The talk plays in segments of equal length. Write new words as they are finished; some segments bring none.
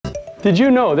Did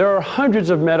you know there are hundreds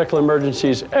of medical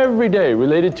emergencies every day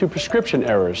related to prescription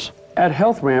errors? At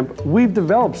HealthRamp, we've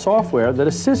developed software that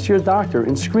assists your doctor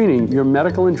in screening your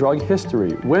medical and drug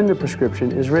history when the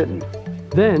prescription is written,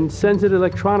 then sends it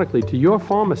electronically to your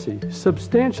pharmacy,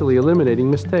 substantially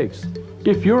eliminating mistakes.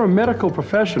 If you're a medical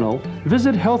professional,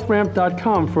 visit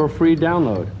healthramp.com for a free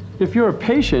download. If you're a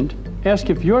patient, ask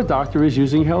if your doctor is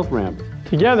using HealthRamp.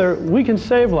 Together, we can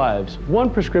save lives, one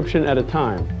prescription at a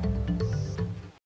time.